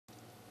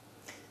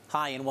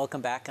Hi and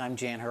welcome back. I'm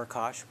Jan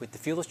Hurkosh with the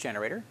Fuelless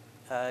Generator.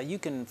 You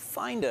can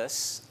find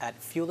us at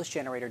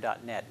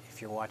fuellessgenerator.net if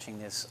you're watching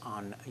this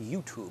on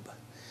YouTube.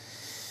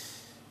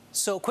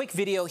 So quick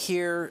video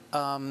here.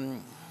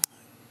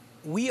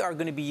 We are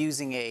going to be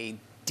using a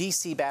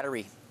DC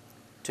battery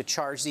to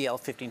charge the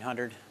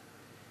L1500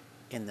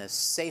 in the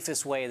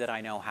safest way that I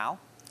know how.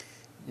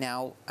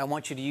 Now, I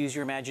want you to use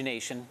your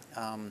imagination.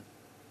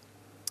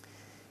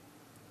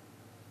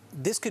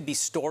 This could be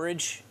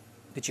storage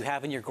that you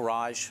have in your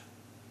garage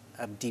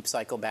of deep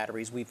cycle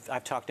batteries.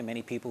 I've talked to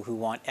many people who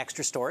want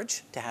extra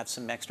storage to have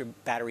some extra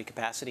battery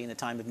capacity in the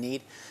time of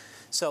need.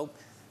 So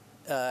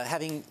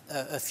having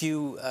a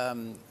few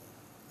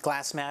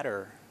glass mat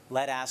or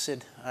lead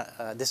acid,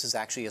 this is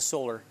actually a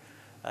solar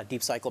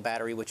deep cycle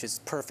battery, which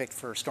is perfect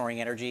for storing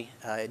energy.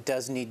 It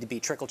does need to be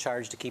trickle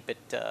charged to keep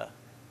it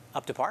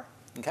up to par,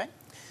 okay?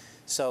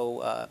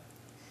 So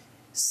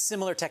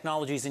similar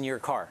technologies in your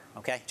car,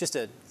 okay? It's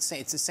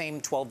the same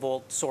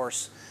 12-volt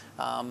source.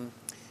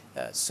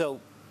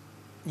 So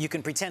you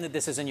can pretend that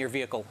this is in your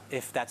vehicle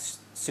if that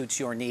suits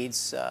your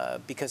needs,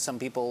 because some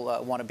people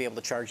want to be able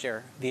to charge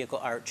their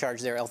vehicle or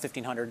charge their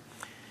L1500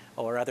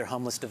 or other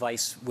homeless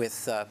device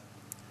with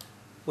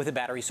a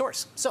battery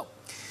source. So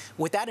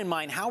with that in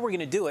mind, how we're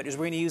going to do it is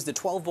we're going to use the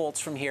 12 volts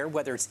from here,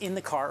 whether it's in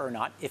the car or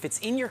not. If it's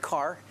in your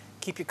car,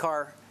 keep your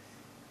car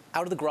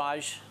out of the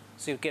garage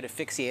so you get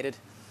asphyxiated.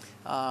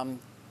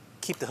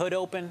 Keep the hood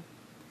open,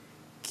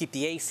 keep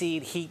the AC,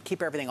 the heat,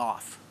 keep everything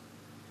off.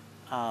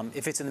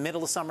 If it's in the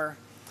middle of summer,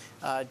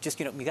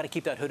 you got to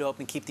keep that hood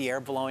open, keep the air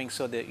blowing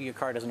so that your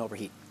car doesn't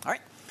overheat. All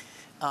right.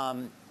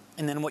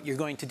 And then what you're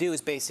going to do is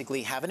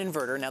basically have an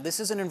inverter. Now this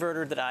is an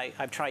inverter that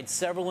I've tried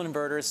several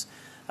inverters.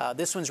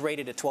 This one's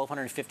rated at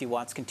 1250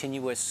 watts,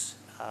 continuous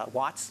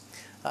watts.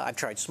 I've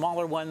tried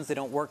smaller ones. They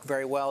don't work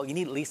very well. You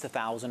need at least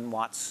 1,000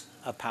 watts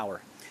of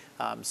power.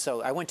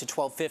 So I went to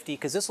 1250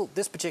 because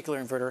this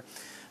particular inverter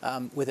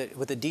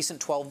with a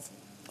decent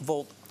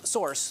 12-volt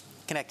source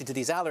connected to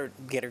these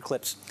alligator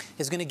clips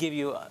is going to give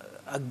you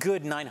a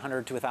good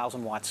 900 to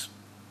 1,000 watts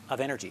of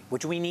energy,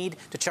 which we need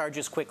to charge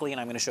this quickly,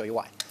 and I'm going to show you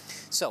why.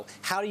 So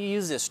how do you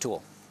use this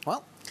tool?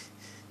 Well,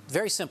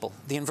 very simple.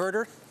 The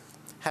inverter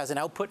has an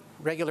output,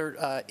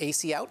 regular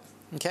AC out,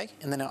 okay,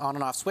 and then an on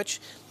and off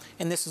switch,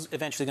 and this is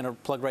eventually going to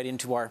plug right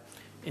into our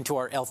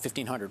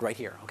L1500 right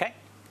here, okay?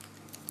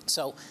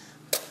 So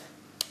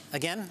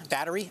again,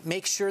 battery,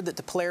 make sure that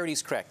the polarity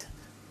is correct.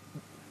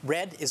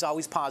 Red is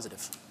always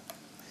positive.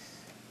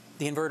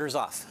 The inverter's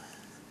off.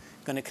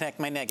 Going to connect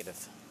my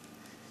negative.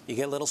 You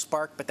get a little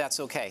spark, but that's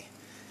okay.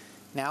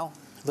 Now,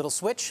 little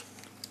switch,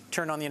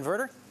 turn on the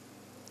inverter.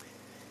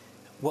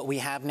 What we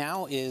have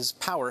now is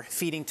power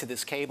feeding to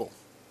this cable,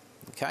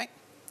 okay?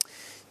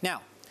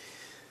 Now,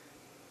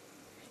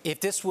 if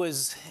this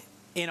was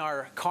in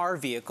our car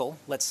vehicle,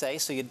 let's say,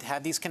 so you'd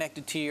have these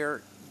connected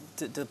to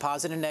the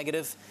positive and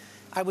negative,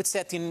 I would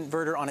set the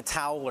inverter on a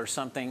towel or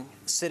something,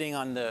 sitting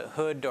on the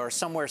hood or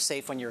somewhere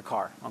safe on your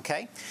car,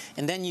 okay?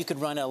 And then you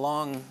could run a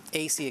long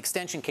AC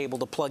extension cable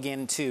to plug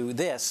into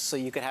this, so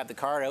you could have the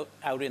car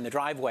out in the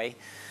driveway,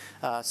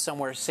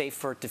 somewhere safe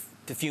for it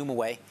to fume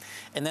away.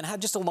 And then have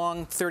just a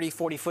long 30,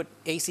 40-foot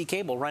AC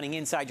cable running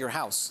inside your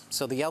house.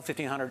 So the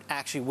L1500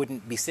 actually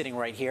wouldn't be sitting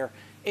right here.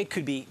 It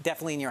could be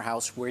definitely in your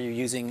house where you're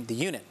using the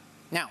unit.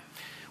 Now,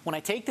 when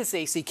I take this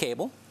AC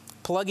cable,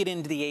 plug it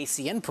into the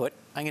AC input,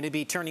 I'm going to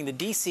be turning the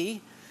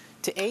DC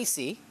to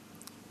AC,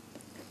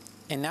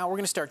 and now we're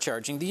going to start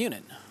charging the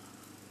unit.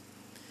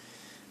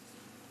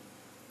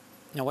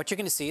 Now what you're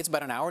going to see, it's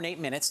about 1 hour and 8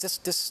 minutes.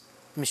 This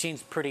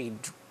machine's pretty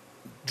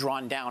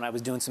drawn down. I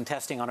was doing some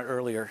testing on it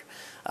earlier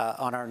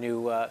on our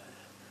new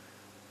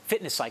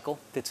fitness cycle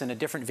that's in a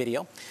different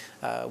video,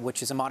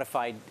 which is a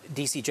modified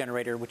DC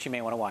generator, which you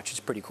may want to watch. It's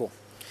pretty cool.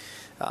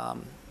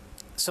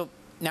 So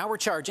now we're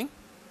charging.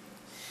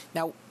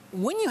 Now,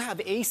 when you have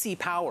AC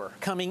power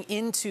coming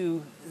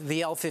into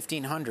the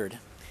L1500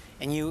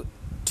 and you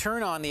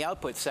turn on the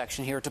output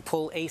section here to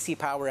pull AC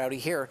power out of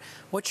here,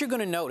 what you're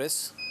going to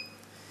notice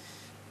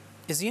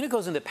is the unit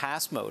goes into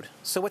pass mode.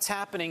 So what's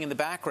happening in the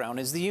background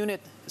is the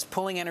unit is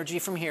pulling energy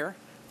from here,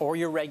 or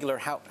your regular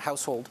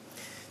household,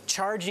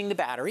 charging the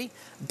battery,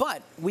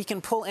 but we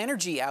can pull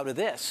energy out of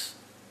this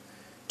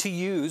to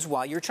use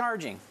while you're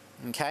charging,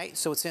 okay?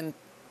 So it's in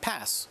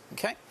pass,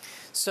 okay?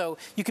 So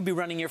you could be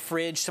running your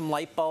fridge, some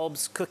light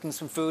bulbs, cooking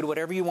some food,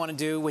 whatever you want to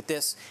do with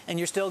this, and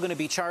you're still going to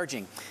be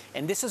charging.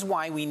 And this is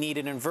why we need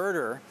an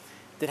inverter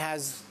that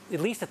has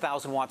at least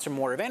 1,000 watts or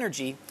more of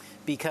energy,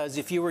 because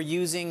if you were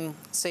using,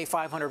 say,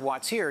 500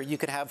 watts here, you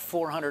could have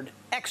 400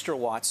 extra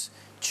watts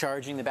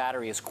charging the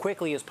battery as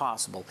quickly as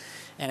possible.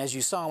 And as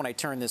you saw when I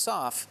turned this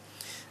off,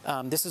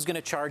 this is going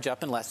to charge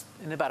up in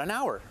about 1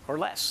 hour or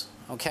less,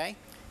 okay?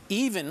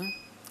 Even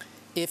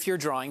if you're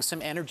drawing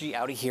some energy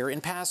out of here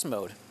in pass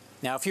mode.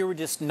 Now, if you were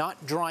just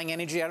not drawing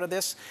energy out of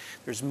this,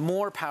 there's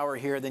more power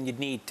here than you'd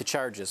need to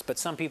charge this. But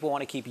some people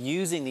want to keep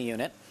using the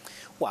unit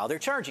while they're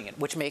charging it,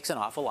 which makes an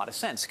awful lot of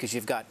sense because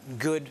you've got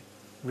good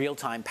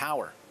real-time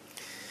power.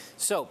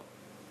 So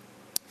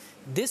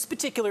this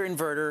particular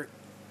inverter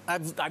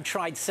I've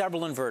tried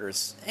several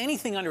inverters.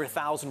 Anything under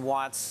 1,000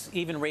 watts,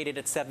 even rated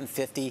at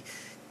 750,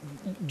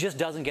 just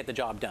doesn't get the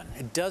job done.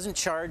 It doesn't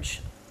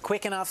charge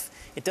quick enough,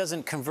 it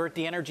doesn't convert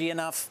the energy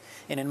enough,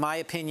 and in my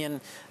opinion,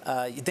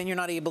 then you're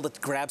not able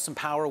to grab some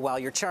power while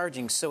you're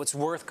charging, so it's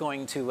worth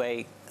going to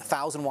a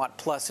 1,000 watt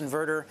plus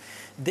inverter.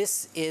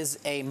 This is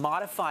a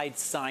modified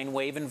sine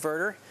wave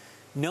inverter,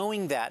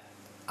 knowing that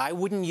I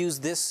wouldn't use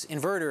this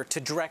inverter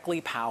to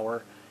directly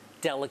power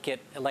delicate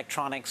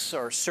electronics,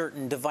 or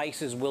certain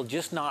devices will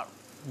just not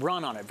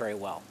run on it very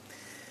well.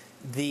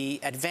 The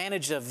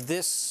advantage of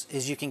this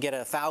is you can get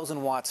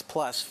 1,000 watts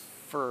plus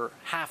for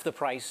half the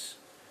price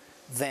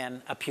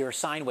than a pure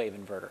sine wave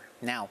inverter.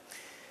 Now,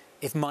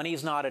 if money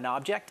is not an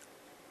object,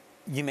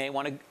 you may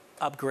want to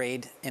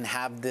upgrade and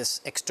have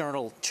this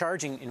external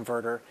charging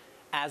inverter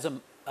as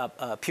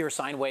a pure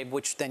sine wave,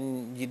 which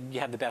then you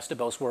have the best of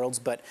both worlds.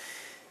 But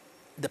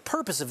the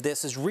purpose of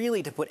this is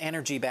really to put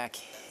energy back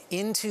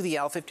into the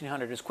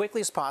L1500 as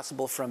quickly as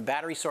possible from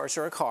battery source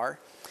or a car,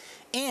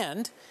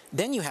 and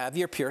then you have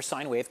your pure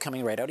sine wave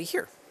coming right out of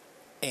here.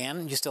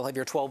 And you still have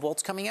your 12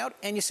 volts coming out,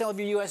 and you still have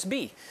your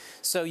USB.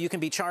 So you can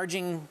be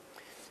charging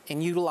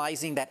and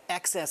utilizing that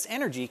excess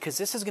energy, because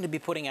this is going to be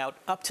putting out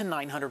up to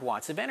 900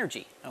 watts of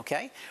energy,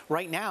 okay?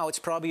 Right now, it's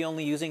probably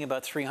only using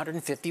about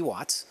 350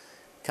 watts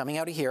coming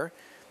out of here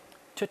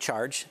to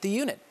charge the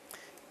unit.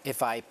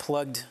 If I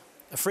plugged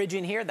a fridge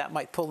in here, that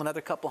might pull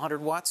another couple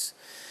hundred watts,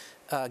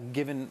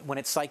 given when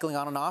it's cycling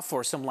on and off,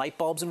 or some light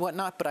bulbs and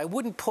whatnot, but I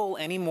wouldn't pull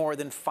any more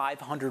than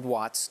 500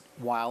 watts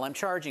while I'm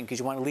charging, because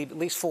you want to leave at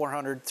least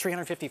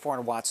 350,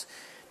 400 watts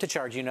to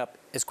charge you up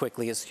as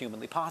quickly as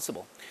humanly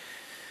possible.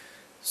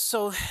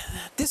 So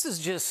this is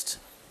just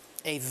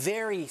a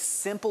very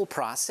simple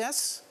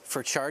process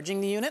for charging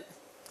the unit,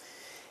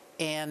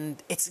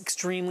 and it's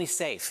extremely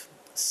safe.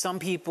 Some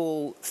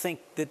people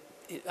think that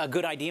a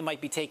good idea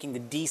might be taking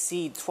the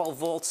DC 12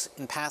 volts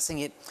and passing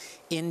it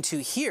into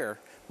here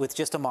with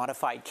just a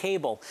modified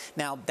cable.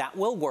 Now that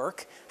will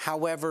work.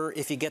 However,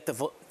 if you get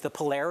the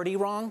polarity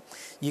wrong,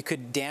 you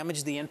could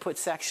damage the input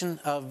section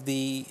of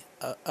the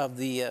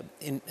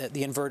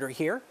inverter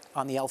here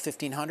on the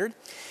L1500.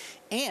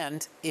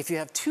 And if you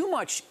have too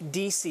much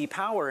DC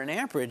power and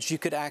amperage, you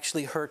could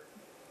actually hurt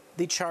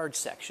the charge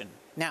section.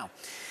 Now,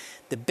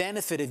 the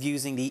benefit of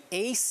using the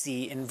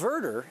AC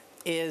inverter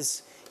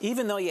is,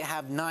 even though you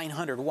have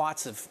 900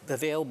 watts of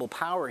available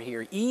power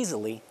here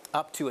easily,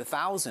 up to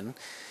 1,000,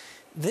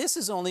 this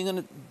is only going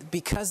to,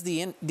 because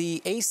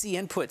the AC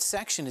input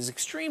section is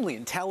extremely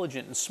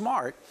intelligent and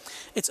smart,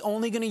 it's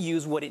only going to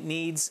use what it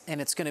needs,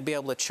 and it's going to be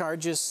able to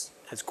charge us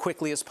as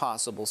quickly as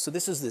possible. So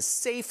this is the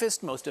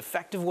safest, most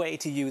effective way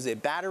to use a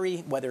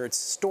battery, whether it's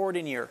stored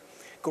in your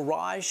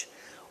garage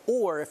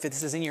or if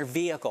this is in your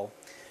vehicle,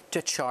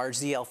 to charge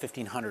the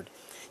L1500.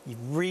 You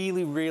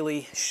really,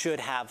 really should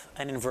have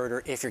an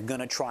inverter if you're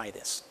gonna try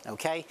this,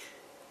 okay?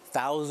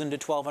 1,000 to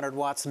 1,200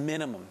 watts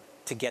minimum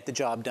to get the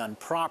job done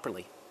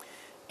properly.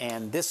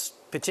 And this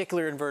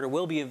particular inverter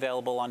will be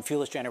available on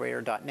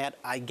fuellessgenerator.net.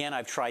 Again,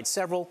 I've tried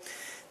several.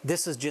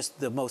 This is just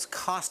the most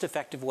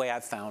cost-effective way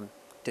I've found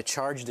to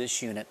charge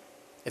this unit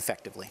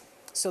effectively.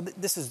 So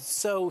this is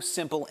so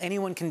simple.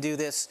 Anyone can do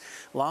this,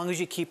 as long as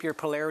you keep your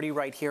polarity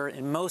right here,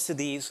 and most of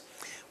these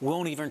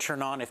won't even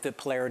turn on if the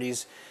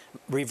polarity's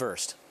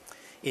reversed.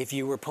 If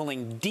you were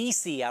pulling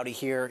DC out of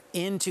here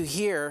into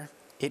here,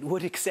 it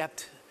would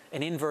accept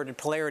an inverted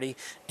polarity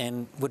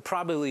and would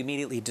probably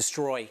immediately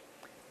destroy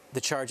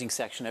the charging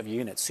section of your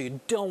unit. So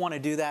you don't want to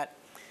do that.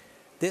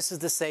 This is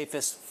the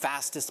safest,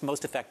 fastest,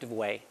 most effective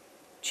way,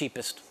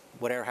 cheapest,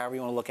 whatever, however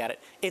you want to look at it.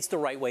 It's the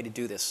right way to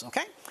do this,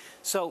 okay?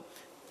 So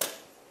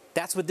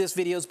that's what this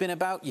video's been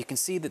about. You can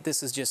see that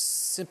this is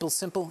just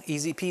simple,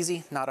 easy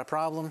peasy, not a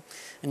problem.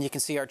 And you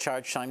can see our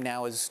charge time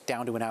now is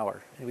down to an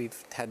hour.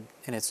 We've had,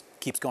 and it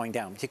keeps going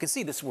down. You can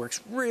see this works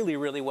really,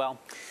 really well.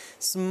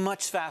 It's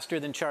much faster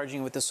than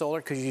charging with the solar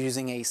because you're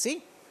using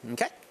AC,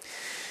 okay?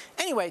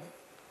 Anyway,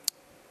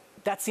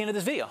 that's the end of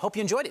this video. Hope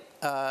you enjoyed it.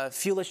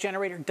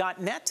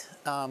 Fuellessgenerator.net.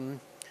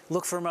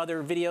 Look for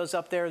other videos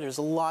up there. There's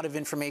a lot of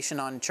information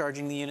on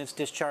charging the units,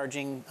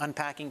 discharging,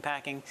 unpacking,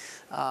 packing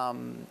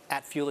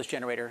at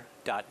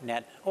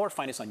fuellessgenerator.net, or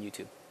find us on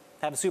YouTube.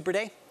 Have a super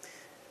day.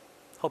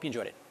 Hope you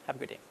enjoyed it. Have a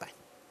good day. Bye.